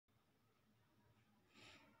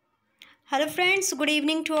Hello friends, good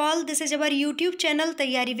evening to all. This is our YouTube channel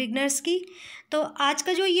तैयारी beginners की। तो आज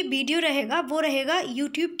का जो ये वीडियो रहेगा वो रहेगा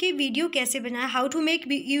यूट्यूब के वीडियो कैसे बनाए, how to make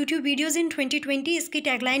YouTube videos in 2020। इसकी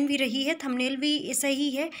टैगलाइन भी रही है, थंबनेल भी ऐसा ही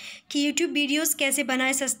है कि यूट्यूब वीडियोस कैसे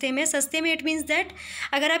बनाए सस्ते में। सस्ते में इट मीन्स दैट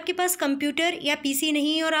अगर आपके पास कंप्यूटर या पीसी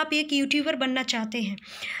नहीं है और आप एक यूट्यूबर बनना चाहते हैं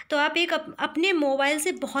तो आप एक अपने मोबाइल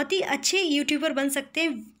से बहुत ही अच्छे यूट्यूबर बन सकते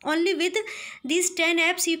हैं। Only with this 10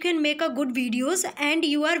 apps you can make a good videos and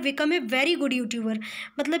you are become a very good YouTuber.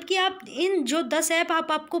 मतलब कि आप इन जो 10 ऐप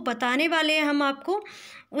आपको बताने वाले हैं हम आपको,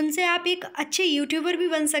 उनसे आप एक अच्छे यूट्यूबर भी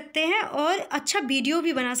बन सकते हैं और अच्छा वीडियो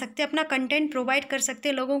भी बना सकते हैं, अपना कंटेंट प्रोवाइड कर सकते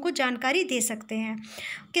हैं, लोगों को जानकारी दे सकते हैं।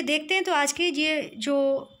 कि देखते हैं तो आज के ये जो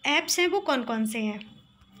ऐप्स हैं वो कौन कौन से हैं।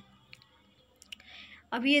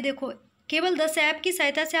 अब ये देखो, केवल 10 ऐप की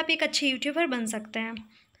सहायता से आप एक अच्छे यूट्यूबर बन सकते हैं।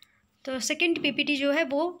 तो सेकंड पीपीटी जो है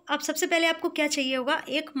वो, अब सबसे पहले आपको क्या चाहिए होगा,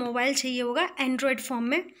 एक मोबाइल चाहिए होगा एंड्रॉयड फॉर्म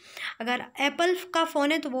में। अगर एप्पल का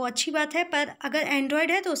फ़ोन है तो वो अच्छी बात है, पर अगर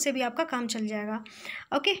एंड्रॉयड है तो उससे भी आपका काम चल जाएगा।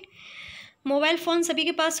 ओके, मोबाइल फ़ोन सभी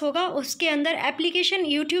के पास होगा, उसके अंदर एप्लीकेशन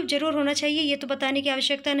यूट्यूब ज़रूर होना चाहिए, ये तो बताने की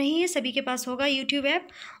आवश्यकता नहीं है, सभी के पास होगा यूट्यूब ऐप।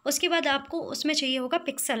 उसके बाद आपको उसमें चाहिए होगा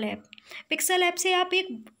पिक्सल ऐप। पिक्सल ऐप से आप एक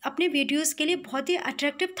अपने वीडियोज़ के लिए बहुत ही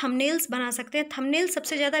अट्रैक्टिव थंबनेल्स बना सकते हैं। थंबनेल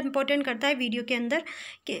सबसे ज़्यादा इंपॉर्टेंट करता है वीडियो के अंदर,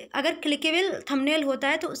 कि अगर क्लिकेबल थंबनेल होता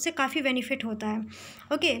है तो उससे काफ़ी बेनिफिट होता है।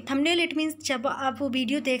 ओके, थंबनेल इट मीन्स जब आप वो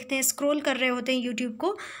वीडियो देखते हैं, स्क्रॉल कर रहे होते हैं यूट्यूब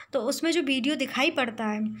को, तो उसमें जो वीडियो दिखाई पड़ता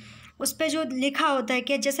है उस पर जो लिखा होता है,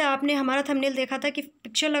 कि जैसे आपने हमारा थंबनेल देखा था कि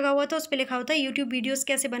पिक्चर लगा हुआ था, उस पर लिखा होता है यूट्यूब वीडियोस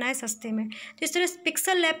कैसे बनाए सस्ते में। तो इस तरह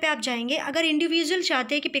पिक्सल लैब पे आप जाएंगे। अगर इंडिविजुअल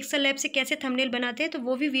चाहते हैं कि पिक्सल लैब से कैसे थंबनेल बनाते हैं तो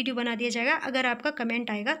वो भी वीडियो बना दिया जाएगा, अगर आपका कमेंट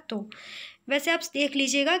आएगा तो। वैसे आप देख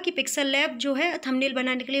लीजिएगा कि पिक्सल लैब जो है थंबनेल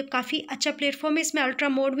बनाने के लिए काफ़ी अच्छा प्लेटफॉर्म है। इसमें अल्ट्रा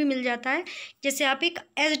मोड भी मिल जाता है, जैसे आप एक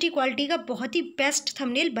HD क्वालिटी का बहुत ही बेस्ट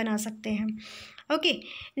थंबनेल बना सकते हैं। ओके,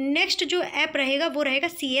 नेक्स्ट जो ऐप रहेगा वो रहेगा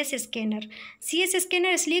CS स्कैनर। CS स्कैनर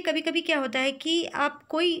इसलिए, कभी कभी क्या होता है कि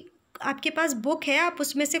आपके पास बुक है, आप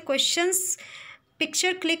उसमें से क्वेश्चंस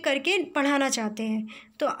पिक्चर क्लिक करके पढ़ाना चाहते हैं,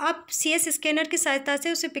 तो आप CS स्कैनर की सहायता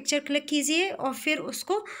से उसे पिक्चर क्लिक कीजिए और फिर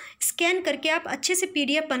उसको स्कैन करके आप अच्छे से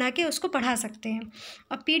PDF बना के उसको पढ़ा सकते हैं।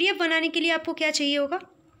 और PDF बनाने के लिए आपको क्या चाहिए होगा,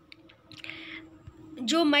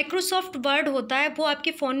 जो माइक्रोसॉफ्ट वर्ड होता है वो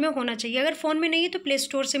आपके फ़ोन में होना चाहिए। अगर फ़ोन में नहीं है तो प्ले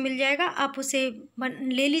स्टोर से मिल जाएगा, आप उसे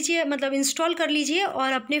ले लीजिए, मतलब इंस्टॉल कर लीजिए।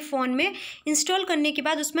 और अपने फ़ोन में इंस्टॉल करने के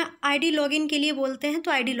बाद उसमें ID लॉगिन के लिए बोलते हैं,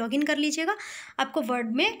 तो ID लॉगिन कर लीजिएगा। आपको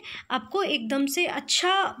वर्ड में आपको एकदम से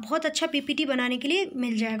बहुत अच्छा PPT बनाने के लिए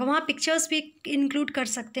मिल जाएगा। वहाँ पिक्चर्स भी इंक्लूड कर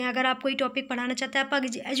सकते हैं। अगर आप कोई टॉपिक पढ़ाना चाहते हैं,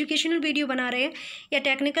 आप एजुकेशनल वीडियो बना रहे हैं या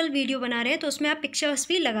टेक्निकल वीडियो बना रहे हैं, तो उसमें आप पिक्चर्स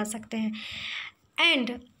भी लगा सकते हैं। एंड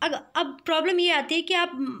अब प्रॉब्लम ये आती है कि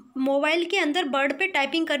आप मोबाइल के अंदर वर्ड पे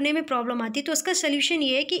टाइपिंग करने में प्रॉब्लम आती है, तो उसका सल्यूशन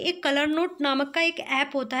ये है कि एक कलर नोट नामक का एक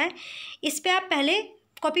ऐप होता है। इस पर आप पहले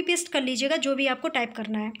कॉपी पेस्ट कर लीजिएगा जो भी आपको टाइप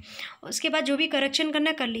करना है, उसके बाद जो भी करेक्शन करना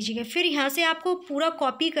है कर लीजिएगा। फिर यहाँ से आपको पूरा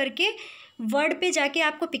कॉपी करके वर्ड पे जाके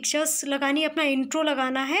आपको पिक्चर्स लगानी, अपना इंट्रो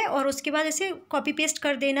लगाना है और उसके बाद इसे कॉपी पेस्ट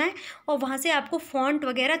कर देना है। और वहाँ से आपको फ़ॉन्ट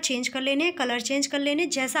वगैरह चेंज कर लेने हैं, कलर चेंज कर लेने,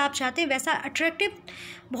 जैसा आप चाहते हैं वैसा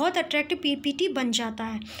बहुत अट्रैक्टिव PPT बन जाता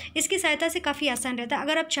है। इसकी सहायता से काफ़ी आसान रहता है।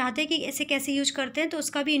 अगर आप चाहते हैं कि ऐसे कैसे यूज करते हैं तो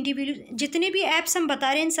उसका भी इंडिविजुअल, जितने भी ऐप्स हम बता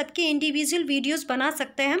रहे हैं इन सबके इंडिविजुअल वीडियोज़ बना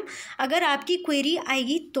सकते हैं हम, अगर आपकी क्वेरी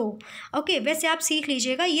आएगी तो। ओके, वैसे आप सीख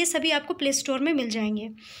लीजिएगा, ये सभी आपको प्ले स्टोर में मिल जाएंगे।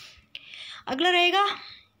 अगला रहेगा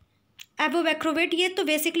एवो एक्रोवेट। ये तो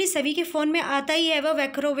बेसिकली सभी के फ़ोन में आता ही है एवो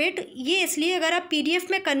एक्रोवेट। ये इसलिए, अगर आप PDF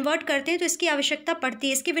में कन्वर्ट करते हैं तो इसकी आवश्यकता पड़ती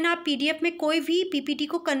है, इसके बिना आप PDF में कोई भी PPT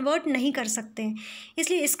को कन्वर्ट नहीं कर सकते हैं,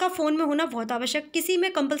 इसलिए इसका फ़ोन में होना बहुत आवश्यक। किसी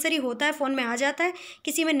में कंपलसरी होता है, फ़ोन में आ जाता है,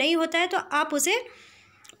 किसी में नहीं होता है, तो आप उसे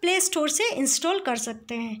प्ले स्टोर से इंस्टॉल कर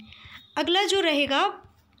सकते हैं। अगला जो रहेगा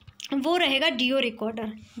वो रहेगा डियो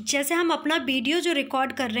रिकॉर्डर। जैसे हम अपना वीडियो जो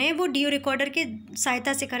रिकॉर्ड कर रहे हैं वो डियो रिकॉर्डर के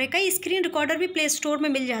सहायता से करें। कई स्क्रीन रिकॉर्डर भी प्ले स्टोर में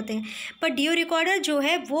मिल जाते हैं, पर डियो रिकॉर्डर जो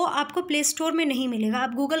है वो आपको प्ले स्टोर में नहीं मिलेगा।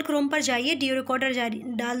 आप गूगल क्रोम पर जाइए, डियो रिकॉर्डर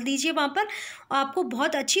डाल दीजिए, वहाँ पर आपको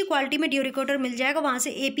बहुत अच्छी क्वालिटी में डियो रिकॉर्डर मिल जाएगा। वहाँ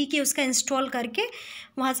से APK उसका इंस्टॉल करके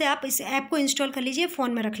वहाँ से आप इस ऐप को इंस्टॉल कर लीजिए,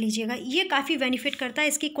 फ़ोन में रख लीजिएगा। ये काफ़ी बेनिफिट करता है।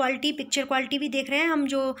 इसकी क्वालिटी, पिक्चर क्वालिटी भी देख रहे हैं हम,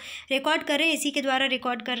 जो रिकॉर्ड कर रहे हैं इसी के द्वारा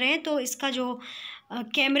रिकॉर्ड कर रहे हैं, तो इसका जो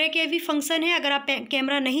कैमरे के भी फंक्शन है, अगर आप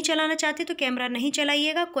कैमरा नहीं चलाना चाहते तो कैमरा नहीं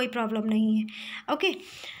चलाइएगा, कोई प्रॉब्लम नहीं है। ओके,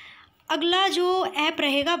 अगला जो ऐप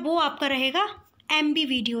रहेगा वो आपका रहेगा MB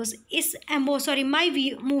वीडियोज़।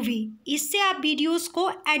 My movie. इससे आप वीडियोज़ को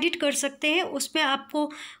एडिट कर सकते हैं। उसमें आपको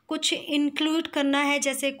कुछ इंक्लूड करना है,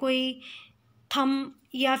 जैसे कोई थंब,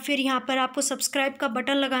 या फिर यहाँ पर आपको सब्सक्राइब का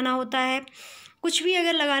बटन लगाना होता है, कुछ भी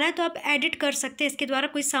अगर लगाना है तो आप एडिट कर सकते हैं इसके द्वारा।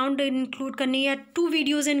 कोई साउंड इंक्लूड करनी है या 2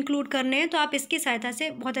 वीडियोज़ इंक्लूड करने हैं तो आप इसकी सहायता से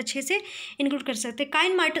बहुत अच्छे से इंक्लूड कर सकते हैं।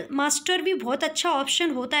 काइन मास्टर भी बहुत अच्छा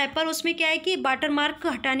ऑप्शन होता है, पर उसमें क्या है कि वाटर मार्क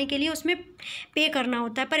हटाने के लिए उसमें पे करना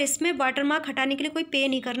होता है, पर इसमें वाटर मार्क हटाने के लिए कोई पे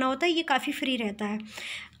नहीं करना होता है, ये काफ़ी फ्री रहता है।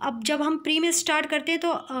 अब जब हम प्री में स्टार्ट करते हैं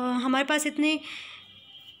तो हमारे पास इतने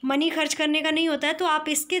मनी खर्च करने का नहीं होता है, तो आप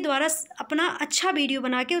इसके द्वारा अपना अच्छा वीडियो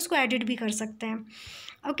बना के उसको एडिट भी कर सकते हैं।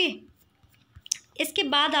 ओके, इसके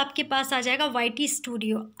बाद आपके पास आ जाएगा YT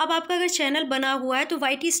स्टूडियो। अब आपका अगर चैनल बना हुआ है तो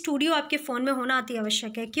YT स्टूडियो आपके फ़ोन में होना अति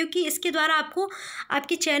आवश्यक है, क्योंकि इसके द्वारा आपको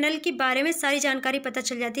आपके चैनल के बारे में सारी जानकारी पता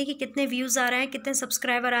चल जाती है कि कितने व्यूज़ आ रहे हैं, कितने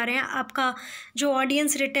सब्सक्राइबर आ रहे हैं, आपका जो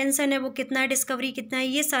ऑडियंस रिटेंशन है वो कितना है, डिस्कवरी कितना है,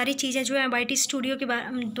 ये सारी चीज़ें जो है YT स्टूडियो के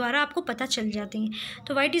द्वारा आपको पता चल जाती हैं।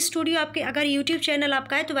 तो YT स्टूडियो आपके अगर यूट्यूब चैनल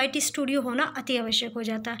आपका है तो YT स्टूडियो होना अति आवश्यक हो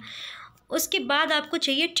जाता है। उसके बाद आपको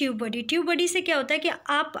चाहिए ट्यूब बडी। ट्यूब बडी से क्या होता है कि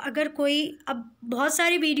आप अगर कोई, अब बहुत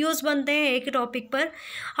सारे वीडियोस बनते हैं एक टॉपिक पर,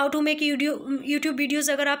 how to make YouTube videos,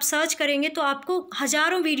 अगर आप सर्च करेंगे तो आपको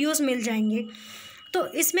हज़ारों वीडियोस मिल जाएंगे। तो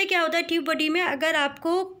इसमें क्या होता है, ट्यूब बडी में अगर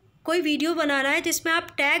आपको कोई वीडियो बनाना है तो इसमें आप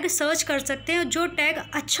टैग सर्च कर सकते हैं, जो टैग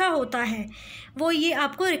अच्छा होता है वो ये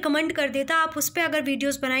आपको रिकमेंड कर देता है। आप उस पर अगर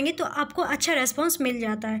वीडियोस बनाएंगे तो आपको अच्छा रेस्पॉन्स मिल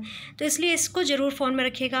जाता है, तो इसलिए इसको ज़रूर फ़ोन में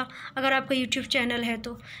रखिएगा अगर आपका यूट्यूब चैनल है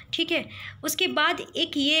तो, ठीक है। उसके बाद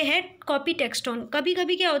एक ये है कॉपी टेक्स्ट ऑन। कभी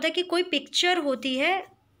कभी क्या होता है कि कोई पिक्चर होती है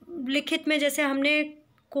लिखित में, जैसे हमने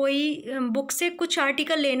कोई बुक से कुछ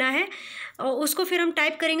आर्टिकल लेना है और उसको फिर हम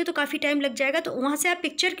टाइप करेंगे तो काफ़ी टाइम लग जाएगा, तो वहाँ से आप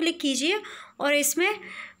पिक्चर क्लिक कीजिए और इसमें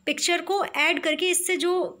पिक्चर को ऐड करके इससे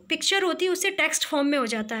जो पिक्चर होती है उससे टेक्स्ट फॉर्म में हो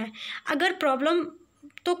जाता है। अगर प्रॉब्लम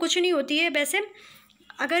तो कुछ नहीं होती है वैसे,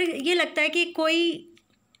 अगर ये लगता है कि कोई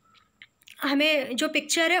हमें जो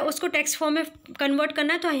पिक्चर है उसको टेक्स्ट फॉर्म में कन्वर्ट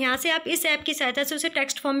करना है तो यहाँ से आप इस ऐप की सहायता से उसे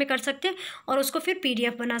टेक्स्ट फॉर्म में कर सकते हैं और उसको फिर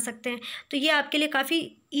PDF बना सकते हैं। तो ये आपके लिए काफ़ी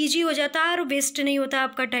ईजी हो जाता है और वेस्ट नहीं होता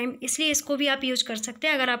आपका टाइम, इसलिए इसको भी आप यूज़ कर सकते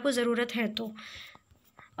हैं अगर आपको ज़रूरत है तो।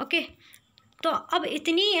 ओके, तो अब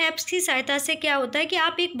इतनी ऐप्स की सहायता से क्या होता है कि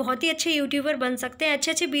आप एक बहुत ही अच्छे यूट्यूबर बन सकते हैं।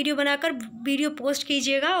 अच्छे अच्छे वीडियो बनाकर वीडियो पोस्ट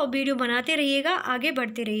कीजिएगा और वीडियो बनाते रहिएगा, आगे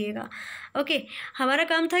बढ़ते रहिएगा। ओके, हमारा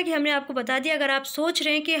काम था कि हमने आपको बता दिया। अगर आप सोच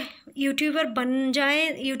रहे हैं कि यूट्यूबर बन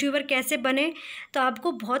जाएं, यूट्यूबर कैसे बने, तो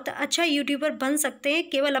आपको बहुत अच्छा यूट्यूबर बन सकते हैं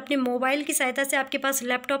केवल अपने मोबाइल की सहायता से। आपके पास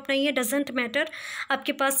लैपटॉप नहीं है, डजेंट मैटर,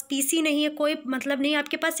 आपके पास PC नहीं है, कोई मतलब नहीं,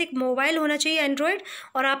 आपके पास एक मोबाइल होना चाहिए एंड्रॉयड,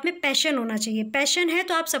 और आप में पैशन होना चाहिए। पैशन है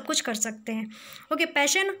तो आप सब कुछ कर सकते हैं। ओके,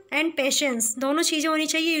 पैशन एंड पेशेंस दोनों चीज़ें होनी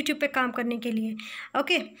चाहिए यूट्यूब पे काम करने के लिए।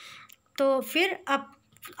 ओके, तो फिर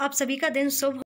आप सभी का दिन शुभ।